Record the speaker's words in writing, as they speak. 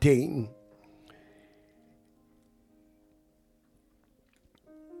17.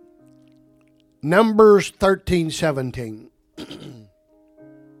 Numbers 13:17.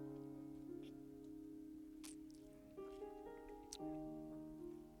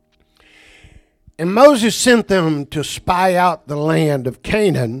 And Moses sent them to spy out the land of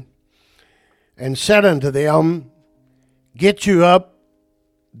Canaan, and said unto them, Get you up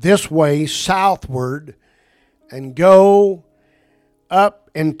this way southward, and go up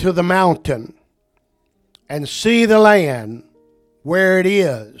into the mountain, and see the land where it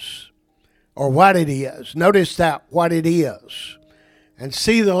is, or what it is. Notice that, what it is. And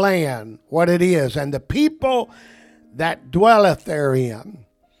see the land, what it is, and the people that dwelleth therein,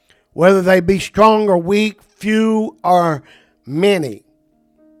 whether they be strong or weak, few or many.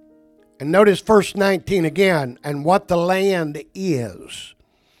 And notice verse 19 again, and what the land is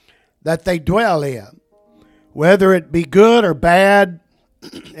that they dwell in, whether it be good or bad,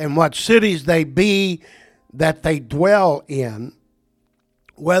 and what cities they be that they dwell in,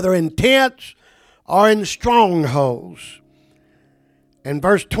 whether in tents or in strongholds. And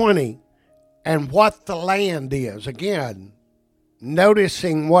verse 20, and what the land is. Again,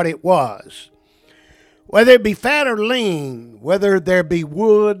 noticing what it was. Whether it be fat or lean, whether there be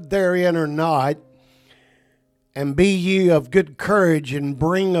wood therein or not, and be ye of good courage, and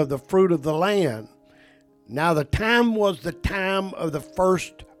bring of the fruit of the land. Now the time was the time of the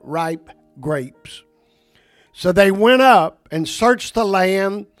first ripe grapes. So they went up and searched the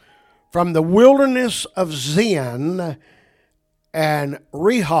land from the wilderness of Zin and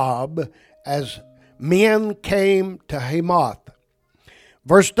Rehob, as men came to Hamath.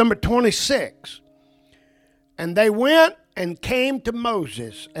 Verse number 26, and they went and came to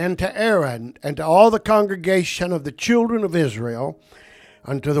Moses and to Aaron and to all the congregation of the children of Israel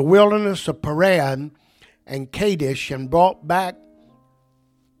unto the wilderness of Paran and Kadesh, and brought back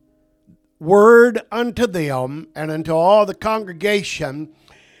word unto them and unto all the congregation,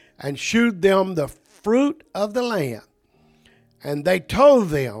 and shewed them the fruit of the land. And they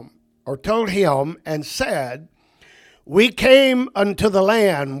told him and said, We came unto the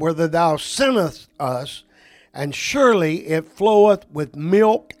land whither thou sentest us, and surely it floweth with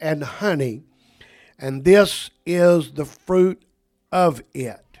milk and honey, and this is the fruit of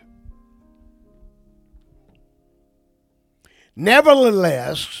it.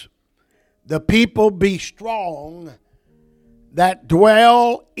 Nevertheless, the people be strong that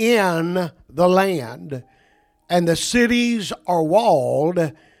dwell in the land, and the cities are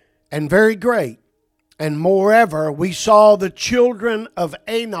walled and very great. And moreover, we saw the children of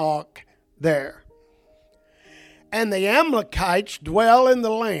Anak there. And the Amalekites dwell in the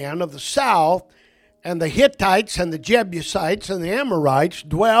land of the south, and the Hittites and the Jebusites and the Amorites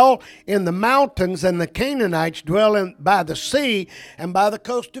dwell in the mountains, and the Canaanites dwell by the sea and by the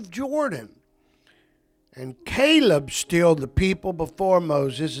coast of Jordan. And Caleb stilled the people before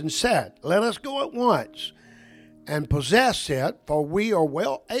Moses and said, Let us go at once and possess it, for we are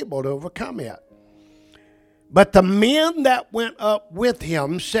well able to overcome it. But the men that went up with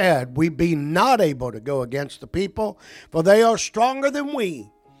him said, We be not able to go against the people, for they are stronger than we.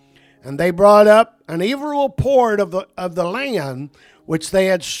 And they brought up an evil report of the land which they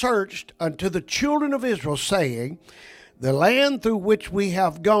had searched unto the children of Israel, saying, The land through which we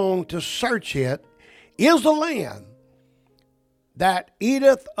have gone to search it is the land that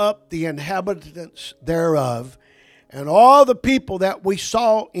eateth up the inhabitants thereof, and all the people that we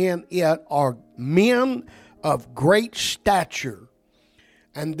saw in it are men of great stature.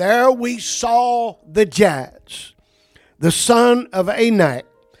 And there we saw the giants, the son of Anak,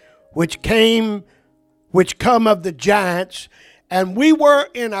 which come of the giants, and we were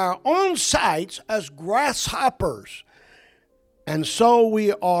in our own sights as grasshoppers, and so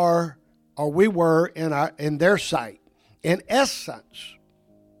we are, or we were in their sight. In essence,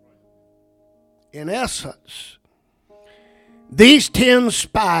 these 10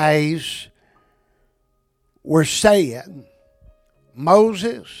 spies were saying,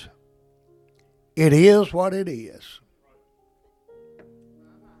 Moses, it is what it is.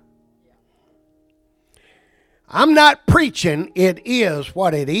 I'm not preaching it is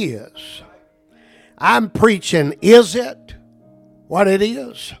what it is. I'm preaching, is it what it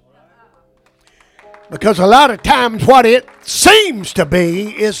is? Because a lot of times what it seems to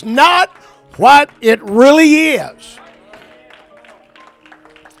be is not what it really is.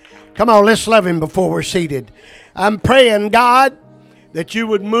 Come on, let's love Him before we're seated. I'm praying, God, that you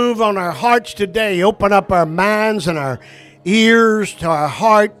would move on our hearts today. Open up our minds and our ears to our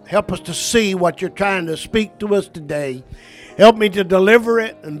heart. Help us to see what you're trying to speak to us today. Help me to deliver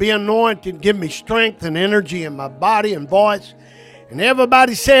it and be anointed. Give me strength and energy in my body and voice. And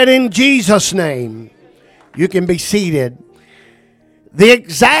everybody said, in Jesus' name. You can be seated. The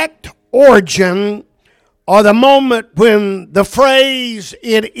exact origin or the moment when the phrase,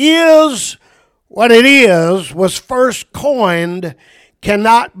 it is what it is, was first coined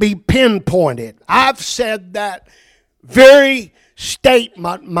cannot be pinpointed. I've said that very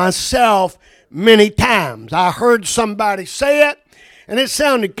statement myself many times. I heard somebody say it, and it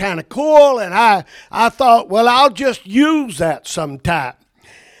sounded kind of cool, and I thought, well, I'll just use that sometime.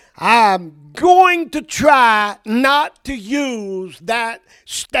 I'm going to try not to use that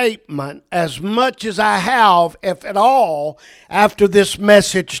statement as much as I have, if at all, after this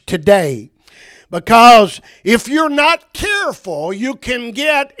message today. Because if you're not careful, you can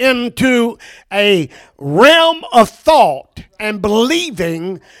get into a realm of thought and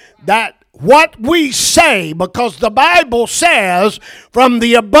believing that what we say, because the Bible says, from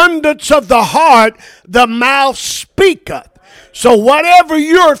the abundance of the heart, the mouth speaketh. So whatever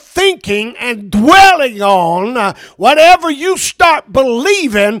you're thinking and dwelling on, whatever you start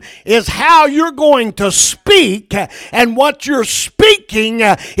believing is how you're going to speak. And what you're speaking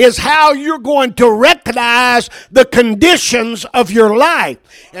is how you're going to recognize the conditions of your life.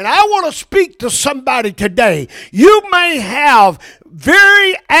 And I want to speak to somebody today. You may have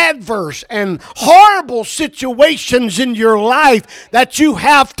very adverse and horrible situations in your life that you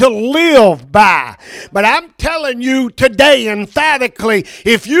have to live by. But I'm telling you today emphatically,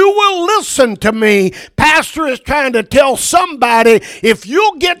 if you will listen to me, Pastor is trying to tell somebody, if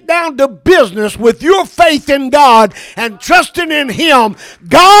you'll get down to business with your faith in God and trusting in Him,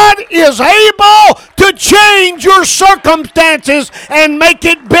 God is able to change your circumstances and make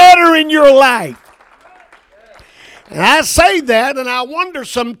it better in your life. And I say that, and I wonder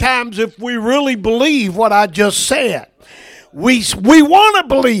sometimes if we really believe what I just said. We want to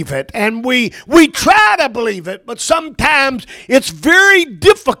believe it, and we try to believe it, but sometimes it's very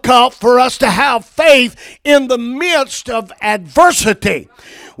difficult for us to have faith in the midst of adversity.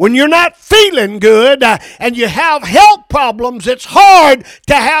 When you're not feeling good and you have health problems, it's hard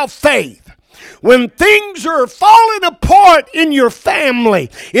to have faith. When things are falling apart in your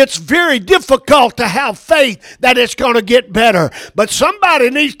family, it's very difficult to have faith that it's going to get better. But somebody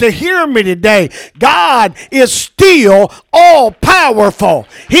needs to hear me today. God is still all-powerful.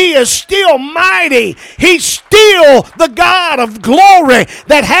 He is still mighty. He's still the God of glory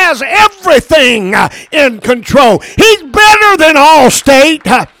that has everything in control. He's better than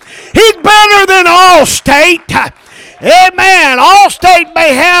Allstate. He's better than Allstate. Amen. Allstate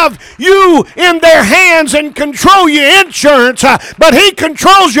may have you in their hands and control your insurance, but He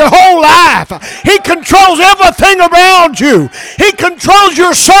controls your whole life. He controls everything around you. He controls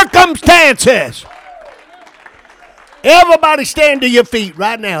your circumstances. Everybody stand to your feet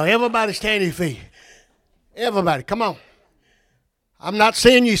right now. Everybody stand to your feet. Everybody, come on. I'm not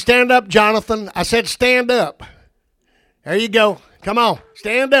saying you stand up, Jonathan. I said stand up. There you go. Come on.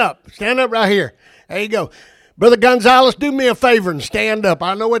 Stand up. Stand up right here. There you go. Brother Gonzalez, do me a favor and stand up.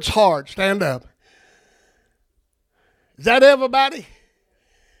 I know it's hard. Stand up. Is that everybody?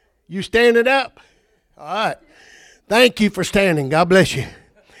 You standing up? All right. Thank you for standing. God bless you.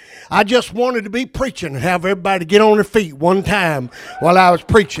 I just wanted to be preaching and have everybody get on their feet one time while I was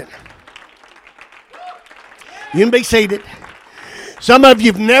preaching. You can be seated. Some of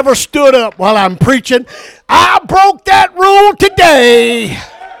you have never stood up while I'm preaching. I broke that rule today.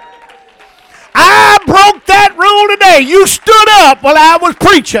 I broke that rule today. You stood up while I was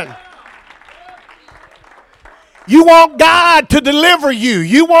preaching. You want God to deliver you.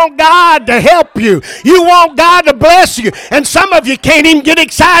 You want God to help you. You want God to bless you. And some of you can't even get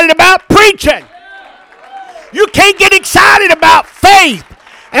excited about preaching. You can't get excited about faith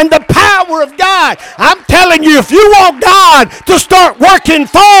and the power of God. I'm telling you, if you want God to start working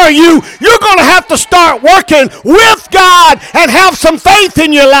for you, you're going to have to start working with God and have some faith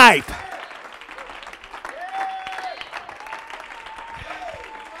in your life.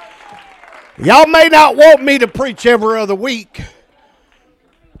 Y'all may not want me to preach every other week,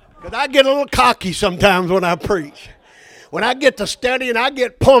 but I get a little cocky sometimes when I preach. When I get to study and I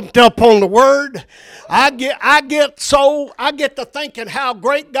get pumped up on the Word, I get to thinking how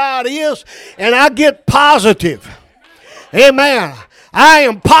great God is, and I get positive. Amen. I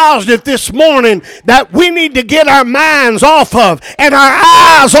am positive this morning that we need to get our minds off of and our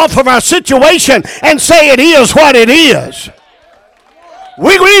eyes off of our situation and say it is what it is.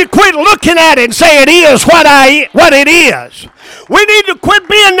 We need to quit looking at it and say it is what it is. We need to quit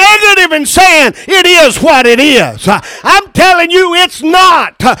being negative and saying it is what it is. I'm telling you, it's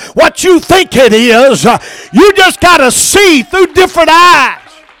not what you think it is. You just got to see through different eyes.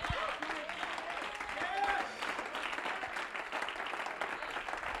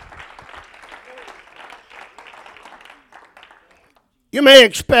 You may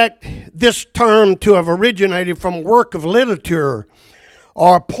expect this term to have originated from a work of literature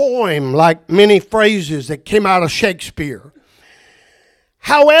or a poem, like many phrases that came out of Shakespeare.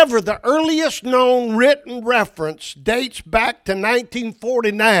 However, the earliest known written reference dates back to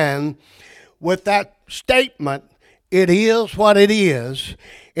 1949 with that statement, "It is what it is,"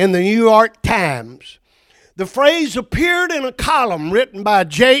 in the New York Times. The phrase appeared in a column written by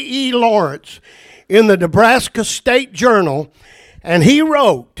J.E. Lawrence in the Nebraska State Journal, and he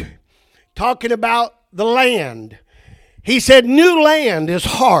wrote, talking about the land, he said, "New land is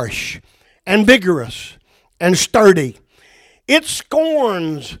harsh and vigorous and sturdy. It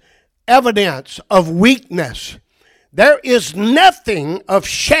scorns evidence of weakness. There is nothing of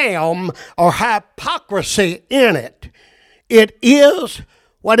sham or hypocrisy in it. It is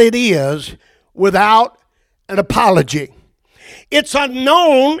what it is without an apology." It's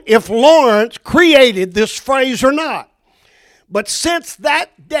unknown if Lawrence created this phrase or not. But since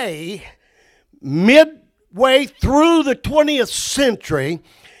that day, midway through the 20th century,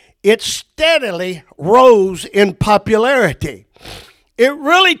 it steadily rose in popularity. It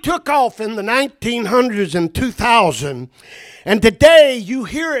really took off in the 1900s and 2000, and today you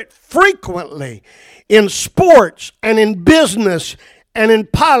hear it frequently in sports and in business and in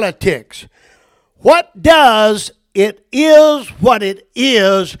politics. What does "it is what it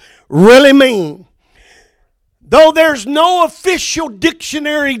is" really mean? Though there's no official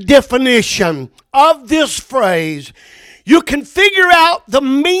dictionary definition of this phrase, you can figure out the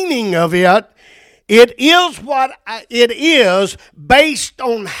meaning of it. It is what it is based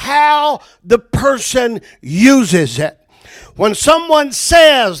on how the person uses it. When someone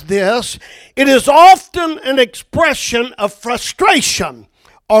says this, it is often an expression of frustration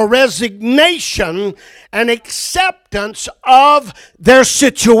or resignation and acceptance of their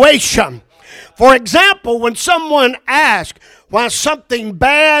situation. For example, when someone asks why something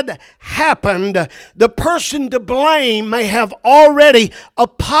bad happened, the person to blame may have already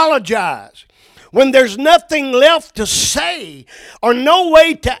apologized. When there's nothing left to say or no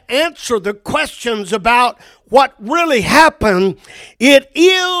way to answer the questions about what really happened, "it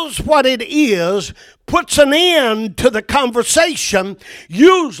is what it is" puts an end to the conversation,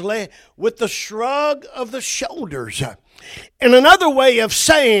 usually with a shrug of the shoulders. In another way of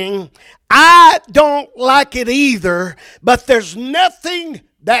saying, "I don't like it either, but there's nothing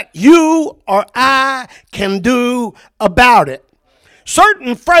that you or I can do about it."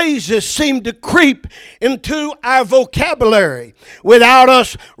 Certain phrases seem to creep into our vocabulary without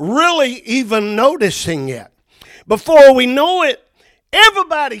us really even noticing it. Before we know it,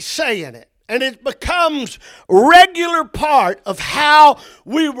 everybody's saying it, and it becomes a regular part of how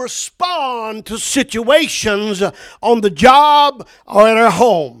we respond to situations on the job or at our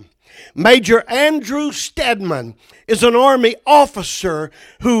home. Major Andrew Stedman is an Army officer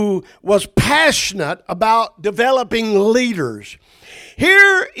who was passionate about developing leaders.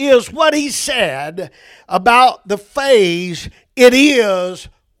 Here is what he said about the phrase, "it is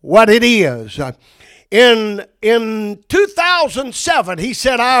what it is." In 2007, he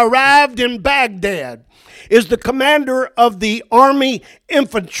said, "I arrived in Baghdad as the commander of the Army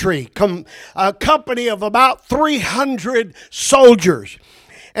Infantry, a company of about 300 soldiers.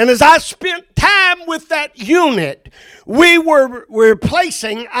 And as I spent time with that unit we were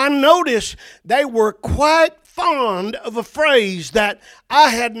replacing, I noticed they were quite fond of a phrase that I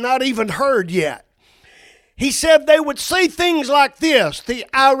had not even heard yet." He said they would say things like this: "The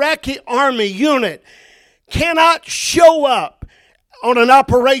Iraqi Army unit cannot show up on an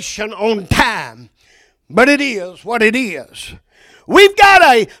operation on time, but it is what it is. We've got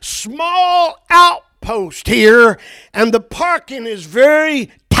a small outpost here, and the parking is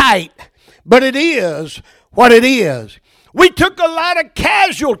very tight, but it is what it is. We took a lot of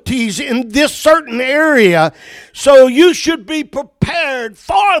casualties in this certain area, so you should be prepared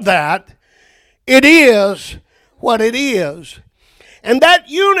for that. It is what it is." And that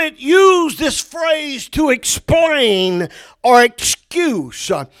unit used this phrase to explain or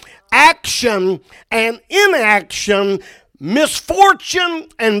excuse action and inaction, misfortune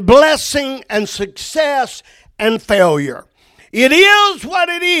and blessing, and success and failure. "It is what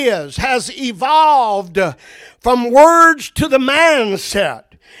it is" has evolved from words to the mindset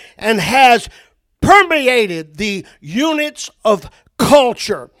and has permeated the units of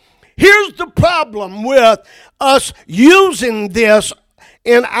culture. Here's the problem with us using this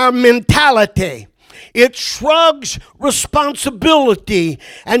in our mentality. It shrugs responsibility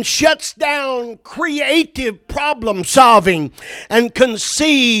and shuts down creative problem solving and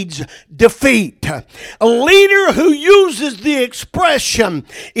concedes defeat. A leader who uses the expression,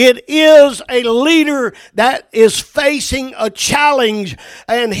 "It is a leader that is facing a challenge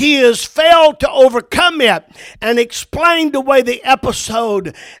and he has failed to overcome it," and explained away the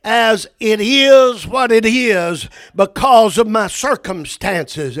episode as "it is what it is because of my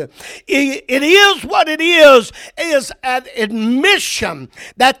circumstances." It is what it is an admission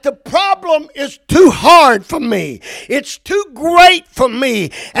that the problem is too hard for me. It's too great for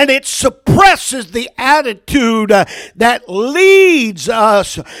me, and it suppresses the attitude that leads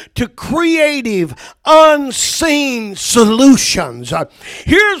us to creative, unseen solutions.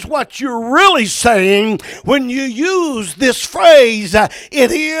 Here's what you're really saying when you use this phrase,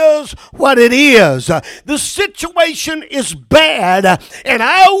 "it is what it is." The situation is bad, and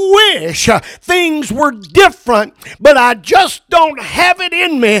I wish things were different, but I just don't have it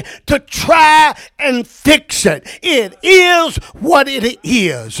in me to try and fix it. It is what it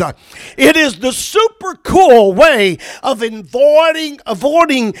is. It is the super cool way of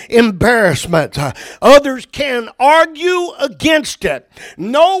avoiding embarrassment. Others can argue against it.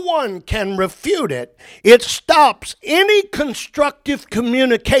 No one can refute it. It stops any constructive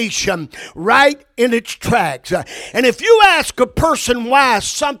communication right in its tracks. And if you ask a person why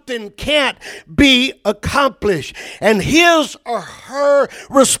something can't be accomplished, and his or her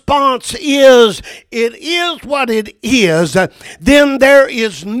response is, "It is what it is," then there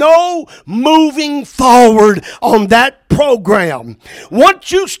is no moving forward on that program.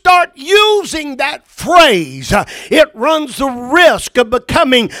 Once you start using that phrase, it runs the risk of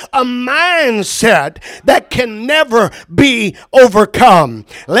becoming a mindset that can never be overcome.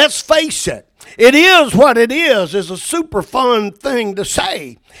 Let's face it. "It is what it is" a super fun thing to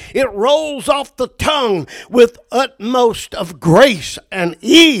say. It rolls off the tongue with utmost of grace and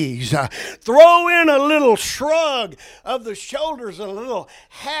ease. Throw in a little shrug of the shoulders, a little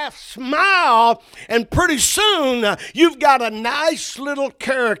half smile, and pretty soon you've got a nice little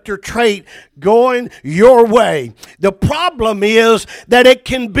character trait going your way. The problem is that it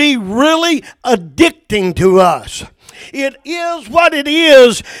can be really addicting to us. It is what it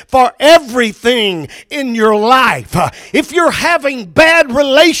is for everything in your life. If you're having bad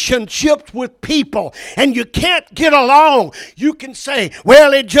relationships with people and you can't get along, you can say,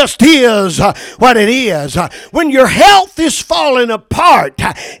 "Well, it just is what it is." When your health is falling apart,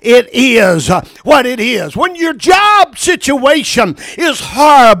 it is what it is. When your job situation is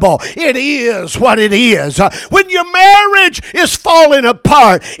horrible, it is what it is. When your marriage is falling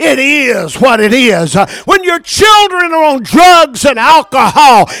apart, it is what it is. When your children are on drugs and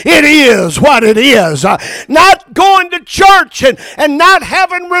alcohol, it is what it is. Not going to church and not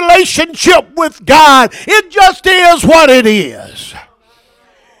having relationship with God, it just is what it is.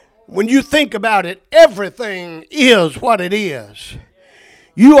 When you think about it, everything is what it is.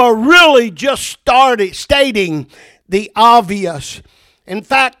 You are really just stating the obvious. In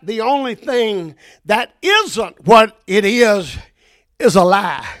fact, the only thing that isn't what it is a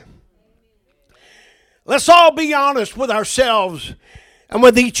lie. Let's all be honest with ourselves and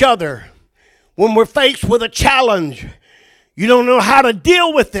with each other. When we're faced with a challenge, you don't know how to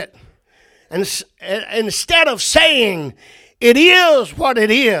deal with it. And instead of saying, "It is what it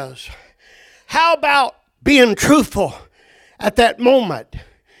is," how about being truthful at that moment?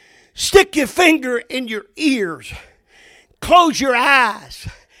 Stick your finger in your ears, close your eyes,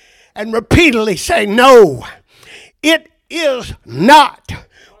 and repeatedly say, "No, it is not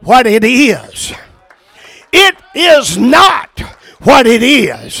what it is. It is not what it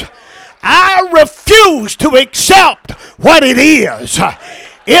is. I refuse to accept what it is.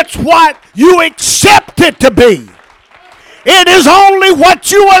 It's what you accept it to be. It is only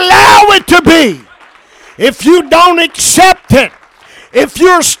what you allow it to be. If you don't accept it, if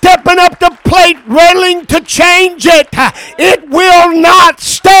you're stepping up the plate, willing to change it, it will not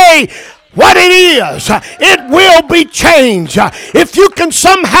stay what it is. It will be changed. If you can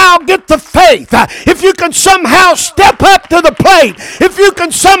somehow get the faith, if you can somehow step up to the plate, if you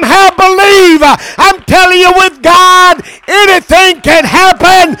can somehow believe, I'm telling you, with God, anything can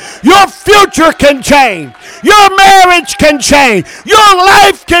happen. Your future can change. Your marriage can change. Your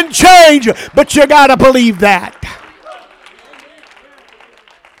life can change. But you got to believe that.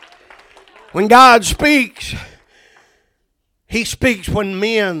 When God speaks, He speaks when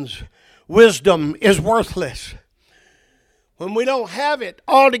men's wisdom is worthless. When we don't have it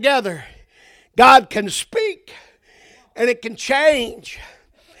all together, God can speak and it can change.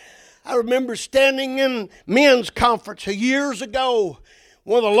 I remember standing in men's conference years ago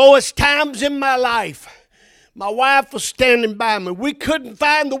One of the lowest times in my life. My wife was standing by me. We couldn't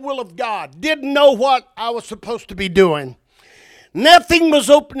find the will of God. Didn't know what I was supposed to be doing. Nothing was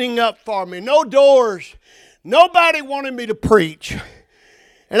opening up for me. No doors. Nobody wanted me to preach.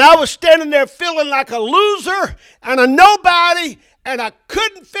 And I was standing there feeling like a loser and a nobody, and I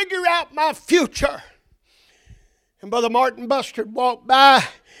couldn't figure out my future. And Brother Martin Bustard walked by,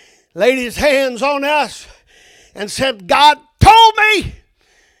 laid his hands on us, and said, God told me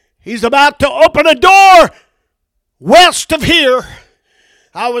He's about to open a door west of here.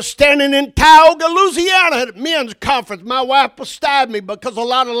 I was standing in Tioga, Louisiana at a men's conference. My wife was beside me because a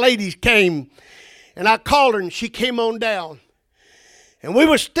lot of ladies came. And I called her and she came on down. And we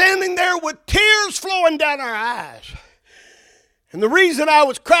were standing there with tears flowing down our eyes. And the reason I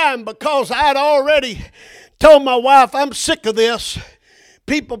was crying because I had already told my wife, I'm sick of this.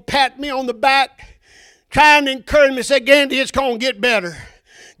 People pat me on the back, trying to encourage me, say, Gandy, it's going to get better.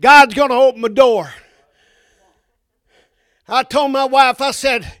 God's going to open the door. I told my wife, I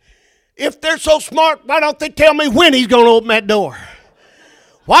said, if they're so smart, why don't they tell me when He's going to open that door?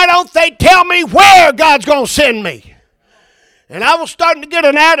 Why don't they tell me where God's going to send me? And I was starting to get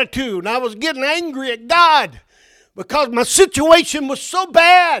an attitude, and I was getting angry at God because my situation was so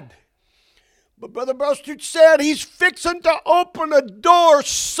bad. But Brother Bustard said He's fixing to open a door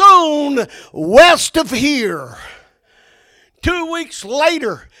soon west of here. 2 weeks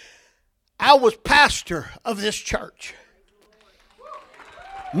later, I was pastor of this church.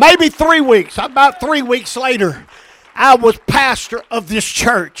 Maybe 3 weeks, about 3 weeks later, I was pastor of this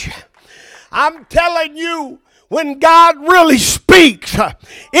church. I'm telling you, when God really speaks,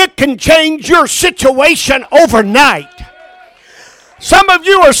 it can change your situation overnight. Some of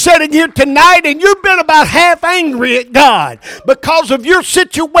you are sitting here tonight and you've been about half angry at God because of your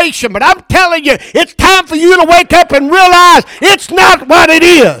situation. But I'm telling you, it's time for you to wake up and realize it's not what it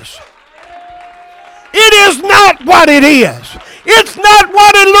is. It is not what it is. It's not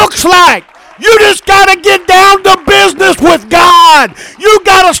what it looks like. You just got to get down to business with God. You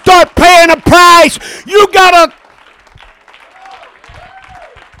got to start paying a price. You got to...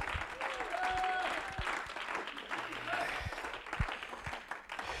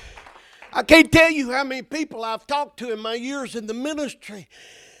 I can't tell you how many people I've talked to in my years in the ministry.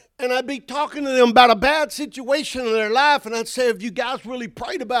 And I'd be talking to them about a bad situation in their life. And I'd say, have you guys really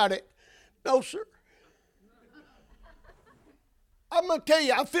prayed about it? No, sir. I'm going to tell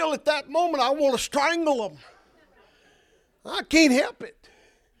you, I feel at that moment I want to strangle them. I can't help it.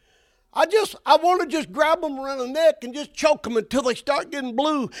 I want to just grab them around the neck and just choke them until they start getting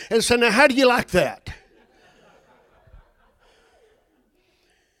blue and say, now how do you like that?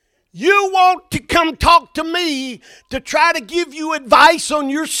 You want to come talk to me to try to give you advice on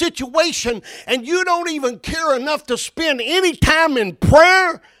your situation, and you don't even care enough to spend any time in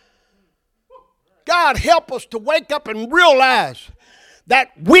prayer? God, help us to wake up and realize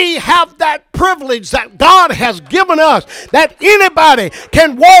that we have that privilege that God has given us, that anybody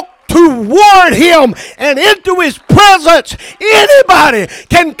can walk toward Him and into His presence. Anybody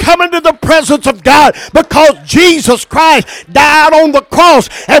can come into the presence of God because Jesus Christ died on the cross.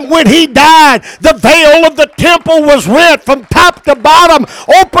 And when He died, the veil of the temple was rent from top to bottom,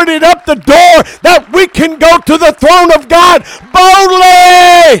 opening up the door that we can go to the throne of God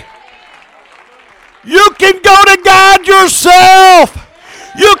boldly. You can go to God yourself.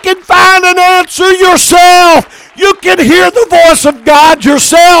 You can find an answer yourself. You can hear the voice of God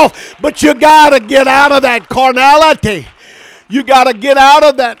yourself, but you got to get out of that carnality. You got to get out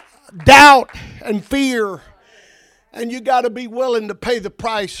of that doubt and fear, and you got to be willing to pay the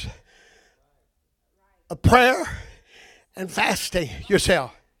price of prayer and fasting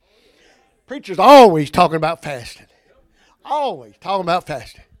yourself. Preachers always talking about fasting. Always talking about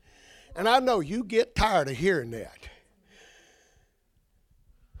fasting. And I know you get tired of hearing that.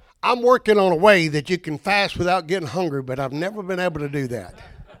 I'm working on a way that you can fast without getting hungry, but I've never been able to do that.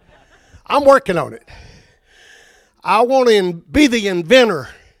 I'm working on it. I want to be the inventor.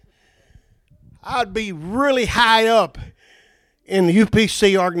 I'd be really high up in the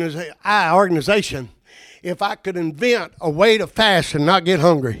UPC organization if I could invent a way to fast and not get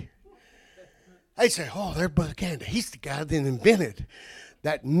hungry. They say, oh, there's Brother Gandy. He's the guy that invented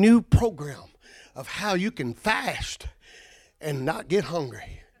that new program of how you can fast and not get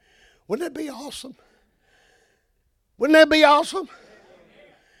hungry. Wouldn't that be awesome? Wouldn't that be awesome?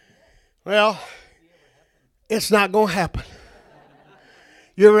 Well, it's not going to happen.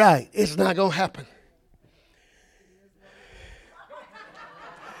 You're right. It's not going to happen.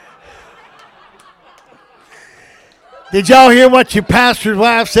 Did y'all hear what your pastor's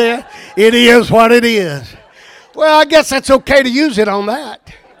wife said? It is what it is. Well, I guess that's okay to use it on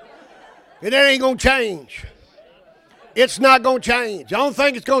that. It ain't going to change. It's not going to change. The only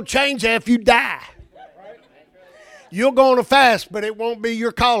thing it's going to change is if you die. You'll go on a fast, but it won't be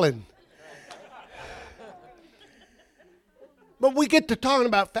your calling. But we get to talking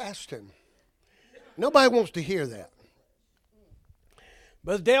about fasting. Nobody wants to hear that.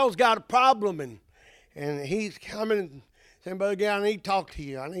 Brother Dale's got a problem, and he's coming and saying, Brother Gale, I need to talk to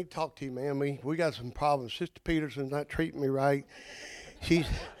you. I need to talk to you, man. We got some problems. Sister Peterson's not treating me right. She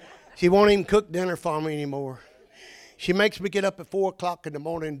won't even cook dinner for me anymore. She makes me get up at 4 o'clock in the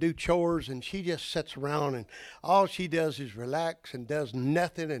morning and do chores, and she just sits around, and all she does is relax and does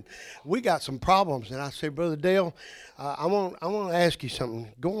nothing. And we got some problems. And I say, Brother Dale, I want to ask you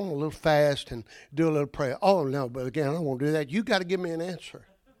something. Go on a little fast and do a little prayer. Oh, no, Brother again, I don't want to do that. You got to give me an answer.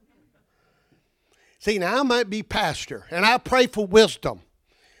 See, now I might be pastor, and I pray for wisdom.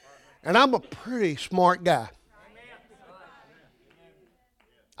 And I'm a pretty smart guy.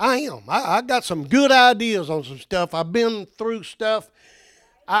 I am. I got some good ideas on some stuff. I've been through stuff.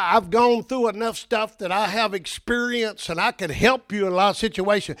 I've gone through enough stuff that I have experience, and I can help you in a lot of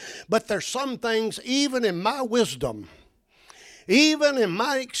situations. But there's some things, even in my wisdom, even in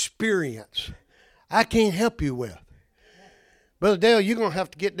my experience, I can't help you with. Brother Dale, you're going to have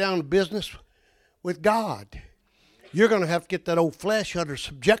to get down to business with God. You're going to have to get that old flesh under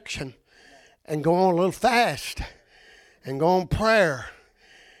subjection and go on a little fast and go on prayer.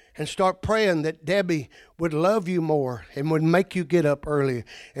 And start praying that Debbie would love you more and would make you get up early,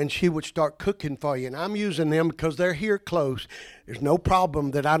 and she would start cooking for you. And I'm using them because they're here close. There's no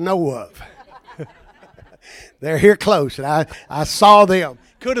problem that I know of. They're here close, and I saw them.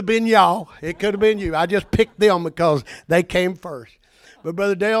 Could have been y'all. It could have been you. I just picked them because they came first. But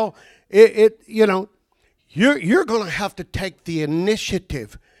Brother Dale, you're going to have to take the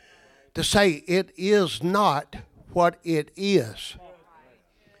initiative to say it is not what it is.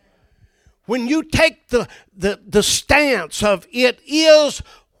 When you take the stance of it is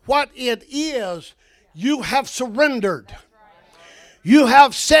what it is, you have surrendered. You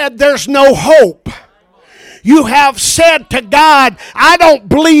have said there's no hope. You have said to God, I don't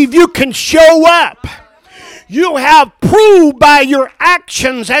believe you can show up. You have proved by your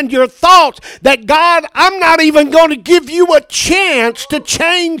actions and your thoughts that God, I'm not even going to give you a chance to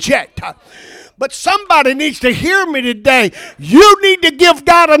change it. But somebody needs to hear me today. You need to give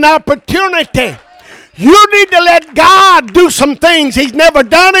God an opportunity. You need to let God do some things He's never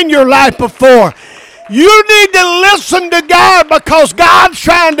done in your life before. You need to listen to God because God's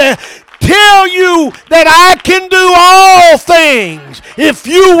trying to tell you that I can do all things if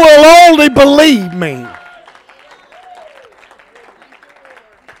you will only believe me.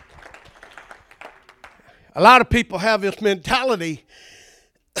 A lot of people have this mentality.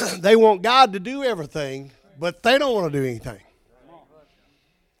 They want God to do everything, but they don't want to do anything.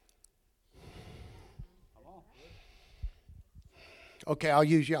 Okay, I'll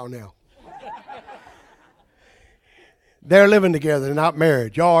use y'all now. They're living together, they're not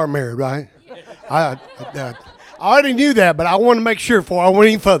married. Y'all are married, right? I already knew that, but I want to make sure before I went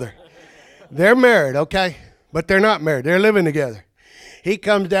any further. They're married, okay? But they're not married. They're living together. He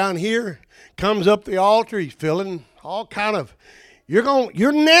comes down here, comes up the altar, he's feeling all kind of...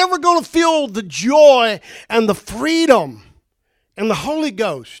 You're never going to feel the joy and the freedom and the Holy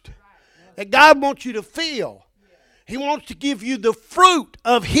Ghost that God wants you to feel. He wants to give you the fruit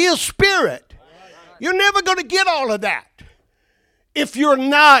of His Spirit. You're never going to get all of that if you're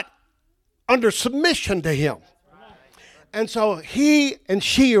not under submission to Him. And so he and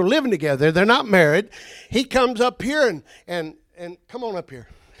she are living together. They're not married. He comes up here and come on up here.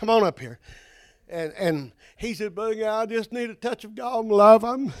 Come on up here. And he said, Brother, I just need a touch of God in my life.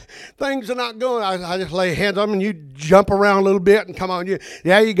 Things are not going. I just lay hands on him and you jump around a little bit and come on.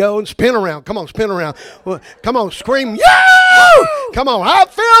 There you go and spin around. Come on, spin around. Well, come on, scream. Yeah! Come on. It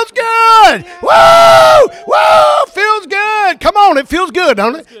feels good. Woo! Woo! Feels good. Come on. It feels good,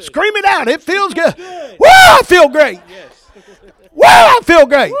 don't it? Scream it out. It feels good. Woo! I feel great. Woo! I feel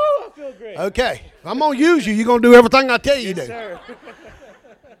great. Okay. I'm going to use you. You're going to do everything I tell you to do.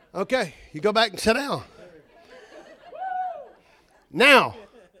 Okay. You go back and sit down. Now,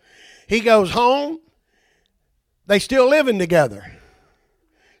 he goes home. They still living together.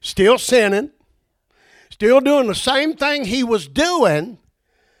 Still sinning. Still doing the same thing he was doing.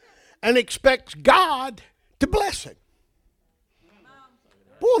 And expects God to bless him.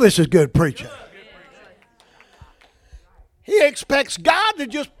 Boy, this is good preaching. He expects God to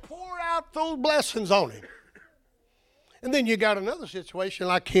just pour out those blessings on him. And then you got another situation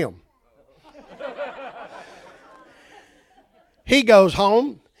like him. He goes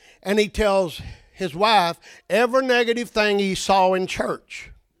home and he tells his wife, every negative thing he saw in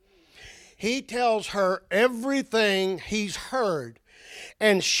church. He tells her everything he's heard,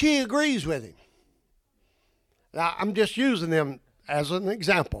 and she agrees with him. Now, I'm just using them as an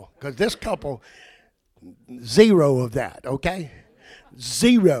example because this couple, zero of that, okay?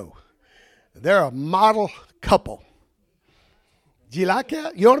 Zero. They're a model couple. Do you like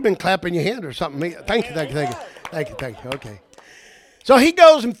that? You ought to have been clapping your hand or something. Thank you. Okay. So he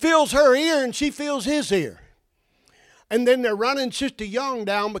goes and feels her ear, and she feels his ear. And then they're running Sister Young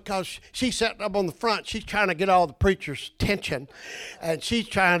down because she's sitting up on the front. She's trying to get all the preacher's attention, and she's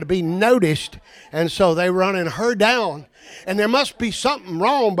trying to be noticed. And so they're running her down. And there must be something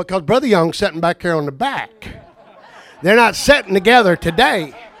wrong because Brother Young's sitting back there on the back. They're not sitting together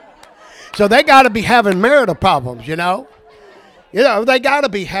today. So they got to be having marital problems, you know. They got to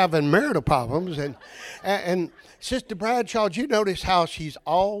be having marital problems. And Sister Bradshaw, did you notice how she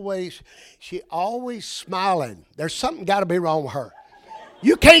always smiling? There's something got to be wrong with her.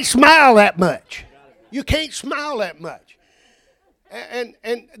 You can't smile that much. And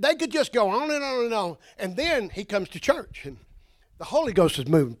they could just go on and on and on. And then he comes to church, and the Holy Ghost is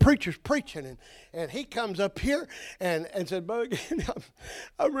moving. Preacher's preaching, and he comes up here and said, "Bug,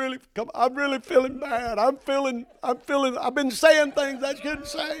 I'm really feeling bad. I've been saying things I shouldn't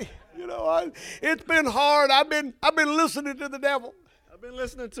say. You know, it's been hard. I've been listening to the devil. I've been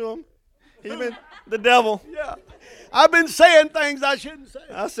listening to him. He's been the devil. Yeah. I've been saying things I shouldn't say.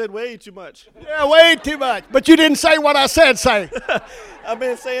 I said way too much. Yeah, way too much. But you didn't say what I said say. I've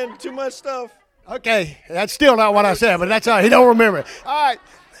been saying too much stuff. Okay, that's still not what I said, but that's all right. He don't remember it. All right.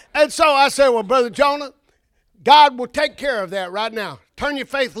 And so I said, well, Brother Jonah, God will take care of that right now. Turn your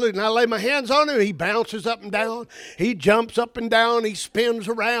faith loose. And I lay my hands on him. He bounces up and down. He jumps up and down. He spins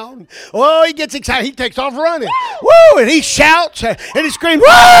around. Oh, he gets excited. He takes off running. Woo! And he shouts and he screams, woo!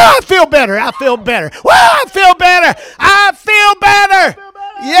 I feel better. Woo! I feel better.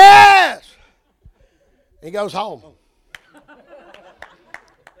 Yes! He goes home.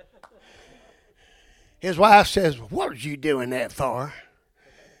 His wife says, what are you doing that for?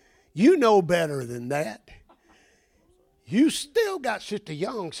 You know better than that. You still got Sister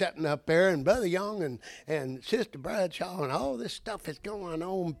Young sitting up there, and Brother Young and Sister Bradshaw, and all this stuff is going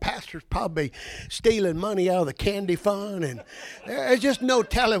on. Pastor's probably stealing money out of the candy fund, and there's just no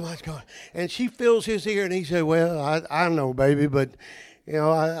telling what's going on. And she fills his ear, and he said, well, I know, baby, but, you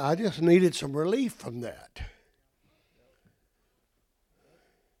know, I just needed some relief from that.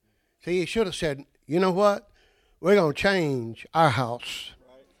 See, he should have said, you know what? We're going to change our house.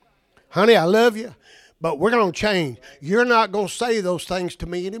 Honey, I love you, but we're going to change. You're not going to say those things to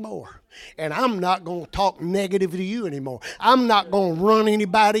me anymore. And I'm not going to talk negative to you anymore. I'm not going to run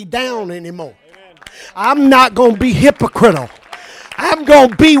anybody down anymore. I'm not going to be hypocritical. I'm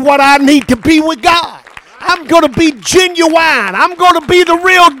going to be what I need to be with God. I'm going to be genuine. I'm going to be the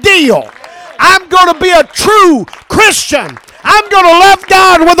real deal. I'm going to be a true Christian. I'm going to love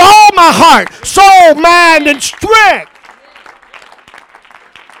God with all my heart, soul, mind, and strength.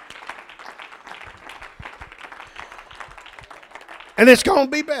 And it's going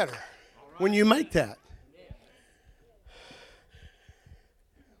to be better when you make that.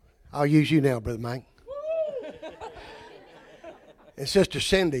 I'll use you now, Brother Mike. And Sister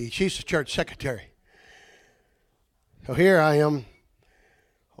Cindy, she's the church secretary. So here I am.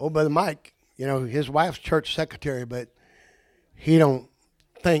 Old Brother Mike, you know, his wife's church secretary, but he don't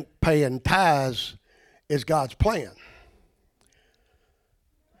think paying tithes is God's plan.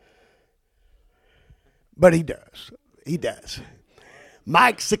 But he does. He does.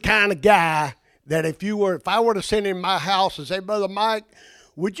 Mike's the kind of guy that if I were to send him to my house and say, Brother Mike,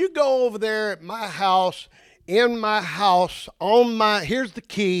 would you go over there at my house, in my house, here's the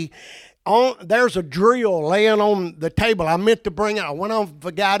key, there's a drill laying on the table. I meant to bring it. I went on and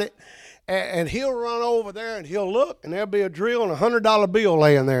forgot it. And he'll run over there and he'll look, and there'll be a drill and $100 bill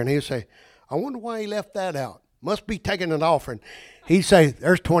laying there. And he'll say, I wonder why he left that out. Must be taking an offering. He'd say,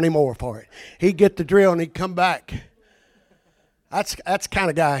 there's 20 more for it. He'd get the drill and he'd come back. That's the kind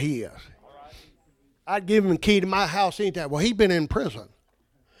of guy he is. I'd give him a key to my house anytime. Well, he'd been in prison.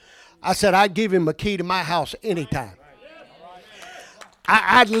 I said, I'd give him a key to my house anytime.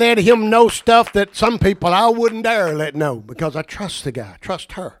 I'd let him know stuff that some people I wouldn't dare let know because I trust the guy,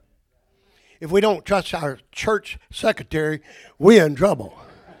 trust her. If we don't trust our church secretary, we're in trouble.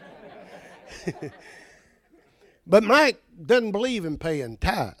 But Mike doesn't believe in paying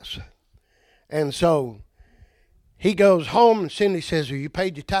tithes. And so he goes home and Cindy says, have you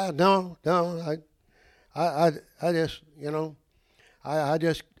paid your tithe? No, I just, you know, I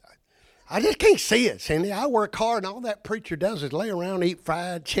I just can't see it, Cindy. I work hard, and all that preacher does is lay around, eat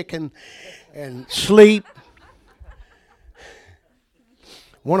fried chicken, and sleep.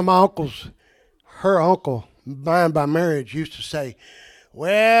 One of my uncles, her uncle, mine by marriage, used to say,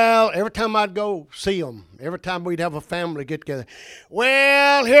 well, every time I'd go see them, every time we'd have a family get together,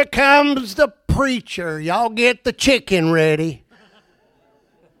 well, here comes the preacher. Y'all get the chicken ready.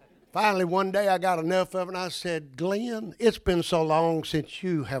 Finally, one day I got enough of it, and I said, Glenn, it's been so long since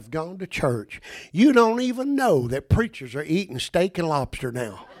you have gone to church. You don't even know that preachers are eating steak and lobster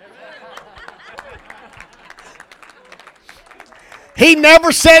now. He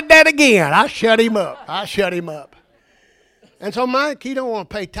never said that again. I shut him up. And so Mike, he don't want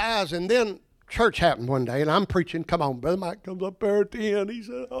to pay tithes. And then church happened one day, and I'm preaching. Come on, Brother Mike comes up there at the end. He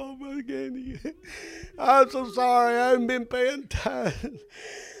said, oh, Brother Candy, I'm so sorry. I haven't been paying tithes.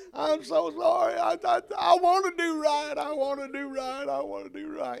 I'm so sorry. I want to do right. I want to do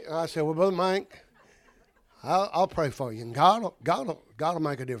right. And I said, well, Brother Mike, I'll pray for you. And God will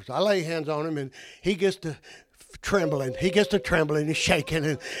make a difference. I lay hands on him, and he gets to trembling. He's shaking.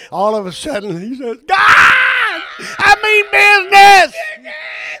 And all of a sudden, he says, God! I mean business.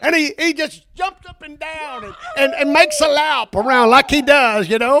 And he just jumps up and down and makes a lap around like he does,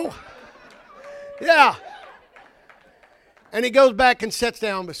 you know. Yeah. And he goes back and sits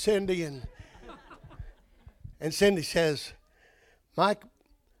down with Cindy. And Cindy says, Mike,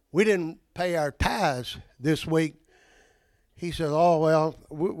 we didn't pay our tithes this week. He says, oh, well,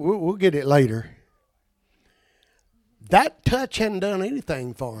 we'll get it later. That touch hadn't done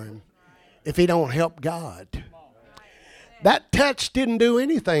anything for him if he don't help God. That touch didn't do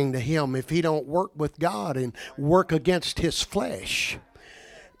anything to him if he don't work with God and work against his flesh.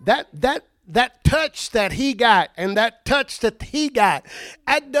 That touch that he got and that touch that he got,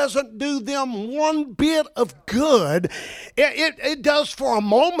 that doesn't do them one bit of good. It does for a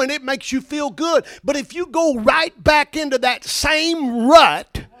moment. It makes you feel good. But if you go right back into that same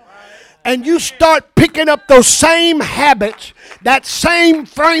rut, and you start picking up those same habits, that same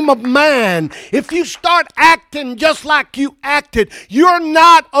frame of mind, if you start acting just like you acted, you're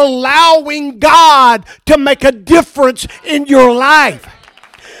not allowing God to make a difference in your life.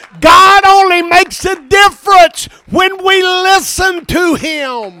 God only makes a difference when we listen to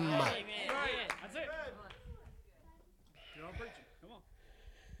Him. That's it. You're on preaching. Come on.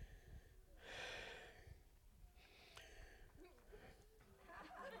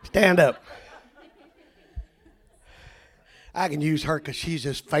 Stand up. I can use her because she's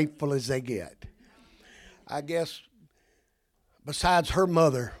as faithful as they get. I guess, besides her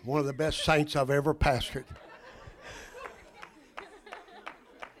mother, one of the best saints I've ever pastored.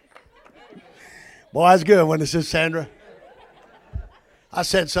 Boy, that's good, wasn't it, Sister Sandra? I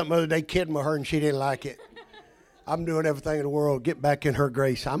said something the other day kidding with her, and she didn't like it. I'm doing everything in the world, get back in her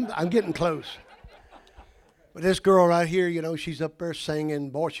grace. I'm getting close. But this girl right here, you know, she's up there singing.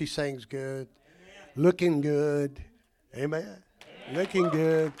 Boy, she sings good. Looking good. Amen. Looking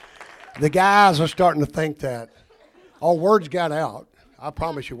good. The guys are starting to think that. Oh, words got out. I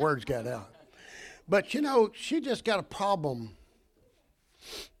promise you, words got out. But, you know, she just got a problem.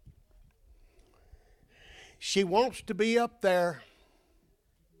 She wants to be up there.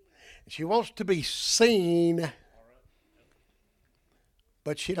 She wants to be seen.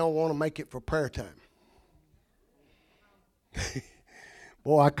 But she don't want to make it for prayer time.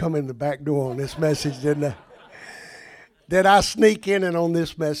 Boy, I come in the back door on this message, didn't I? Did I sneak in and on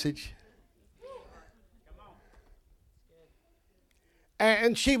this message?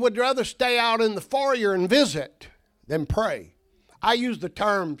 And she would rather stay out in the foyer and visit than pray. I use the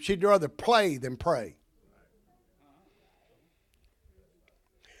term, she'd rather play than pray.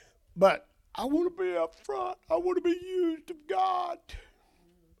 But I want to be up front. I want to be used of God.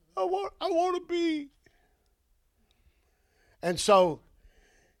 I want to be. And so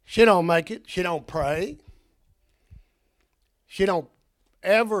she don't make it. She don't pray. She don't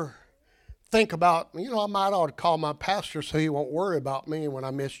ever think about, you know, I might ought to call my pastor so he won't worry about me when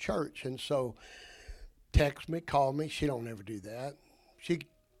I miss church. And so text me, call me. She don't ever do that. She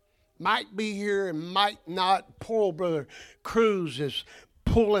might be here and might not. Poor old Brother Cruz is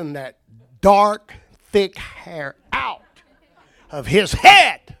pulling that dark, thick hair out of his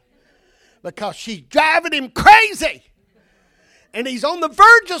head because she's driving him crazy. And he's on the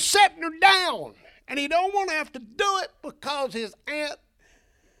verge of setting her down. And he don't want to have to do it because his aunt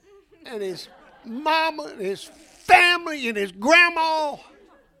and his mama and his family and his grandma,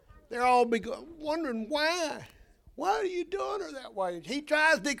 they're all be wondering why. Why are you doing her that way? He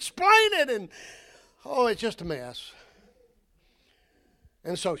tries to explain it and, oh, it's just a mess.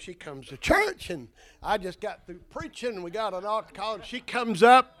 And so she comes to church, and I just got through preaching, and we got an altar call, and she comes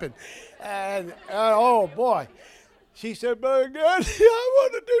up, and oh boy, she said, "Brother God, I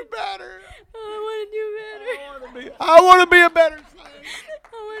want to do better. I want to be a better saint.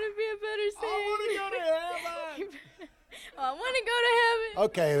 I want to go to heaven. I want to go to heaven."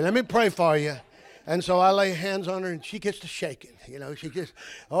 Okay, let me pray for you. And so I lay hands on her, and she gets to shaking. You know, she gets,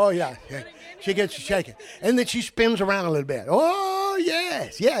 oh yeah, she gets to shaking. And then she spins around a little bit. Oh,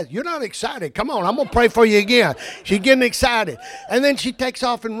 yes, you're not excited. Come on, I'm going to pray for you again. She's getting excited. And then she takes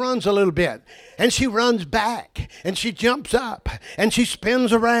off and runs a little bit. And she runs back, and she jumps up, and she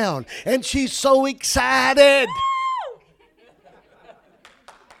spins around, and she's so excited.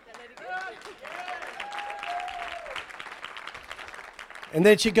 And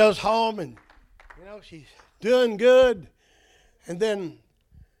then she goes home, and she's doing good. And then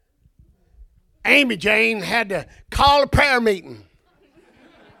Amy Jane had to call a prayer meeting.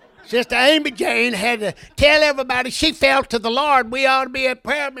 Sister Amy Jane had to tell everybody she felt to the Lord we ought to be at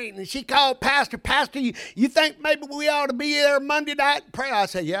prayer meeting. And she called Pastor, you think maybe we ought to be there Monday night in prayer? I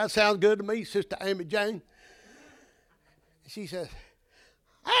said, yeah, that sounds good to me, Sister Amy Jane. She says,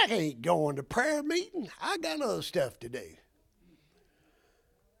 I ain't going to prayer meeting. I got other stuff to do.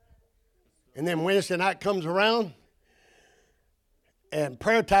 And then Wednesday night comes around, and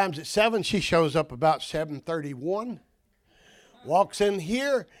prayer time's at 7. She shows up about 7:31, walks in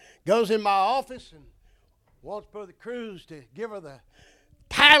here, goes in my office, and wants Brother Cruz to give her the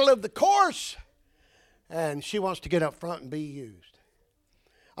title of the course, and she wants to get up front and be used.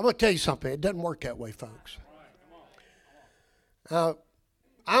 I'm going to tell you something. It doesn't work that way, folks.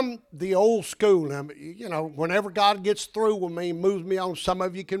 I'm the old school. Whenever God gets through with me, moves me on, some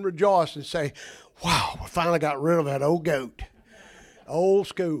of you can rejoice and say, wow, we finally got rid of that old goat. Old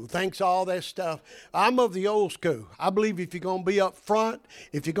school. Thanks all that stuff. I'm of the old school. I believe if you're going to be up front,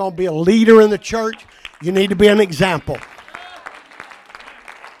 if you're going to be a leader in the church, you need to be an example.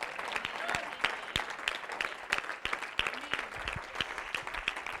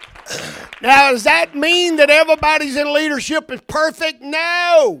 Now, does that mean that everybody's in leadership is perfect?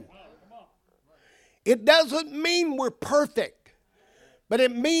 No. It doesn't mean we're perfect, but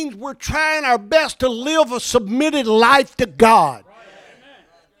it means we're trying our best to live a submitted life to God,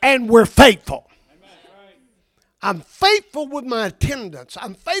 and we're faithful. I'm faithful with my attendance.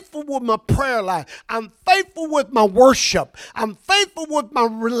 I'm faithful with my prayer life. I'm faithful with my worship. I'm faithful with my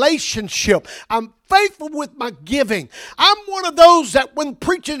relationship. I'm faithful with my giving. I'm one of those that when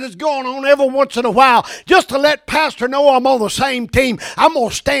preaching is going on every once in a while, just to let pastor know I'm on the same team, I'm going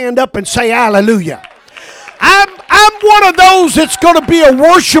to stand up and say hallelujah. I'm one of those that's going to be a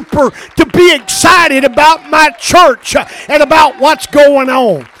worshiper, to be excited about my church and about what's going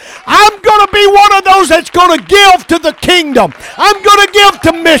on. I'm going to be one of those that's going to give to the kingdom. I'm going to give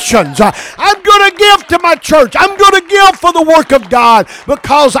to missions. I'm going to give to my church. I'm going to give for the work of God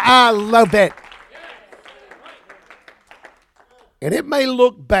because I love it. And it may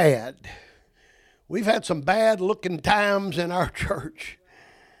look bad. We've had some bad looking times in our church.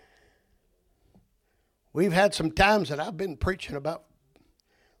 We've had some times that I've been preaching about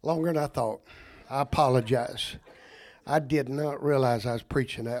longer than I thought. I apologize. I did not realize I was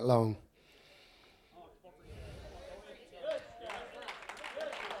preaching that long.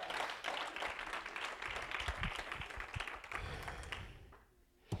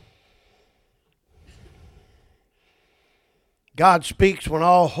 God speaks when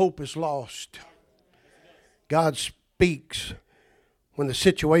all hope is lost. God speaks when the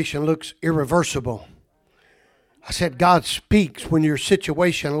situation looks irreversible. I said, God speaks when your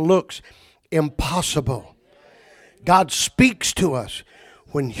situation looks impossible. God speaks to us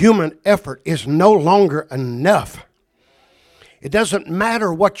when human effort is no longer enough. It doesn't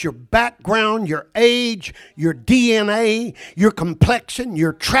matter what your background, your age, your DNA, your complexion,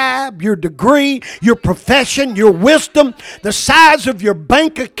 your tribe, your degree, your profession, your wisdom, the size of your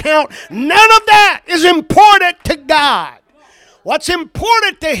bank account. None of that is important to God. What's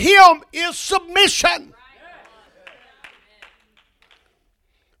important to Him is submission.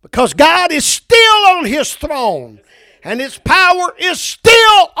 Because God is still on His throne, and His power is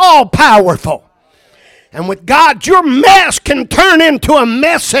still all-powerful. And with God, your mess can turn into a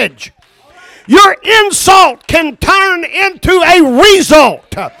message. Your insult can turn into a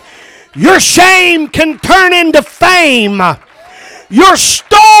result. Your shame can turn into fame. Your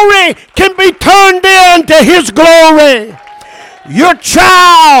story can be turned into His glory. Your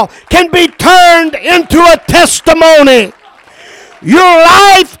trial can be turned into a testimony. Your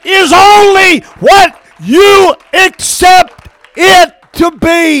life is only what you accept it to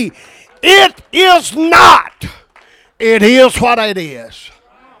be. It is not It is what it is.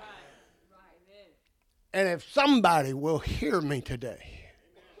 And if somebody will hear me today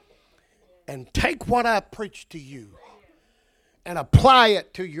and take what I preach to you and apply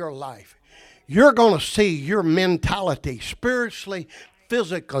it to your life, you're going to see your mentality spiritually,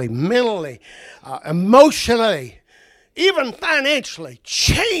 physically, mentally, emotionally, even financially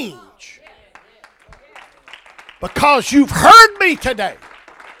change. Because you've heard me today.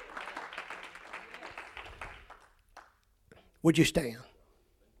 Would you stand?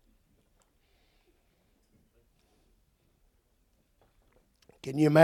 Can you imagine?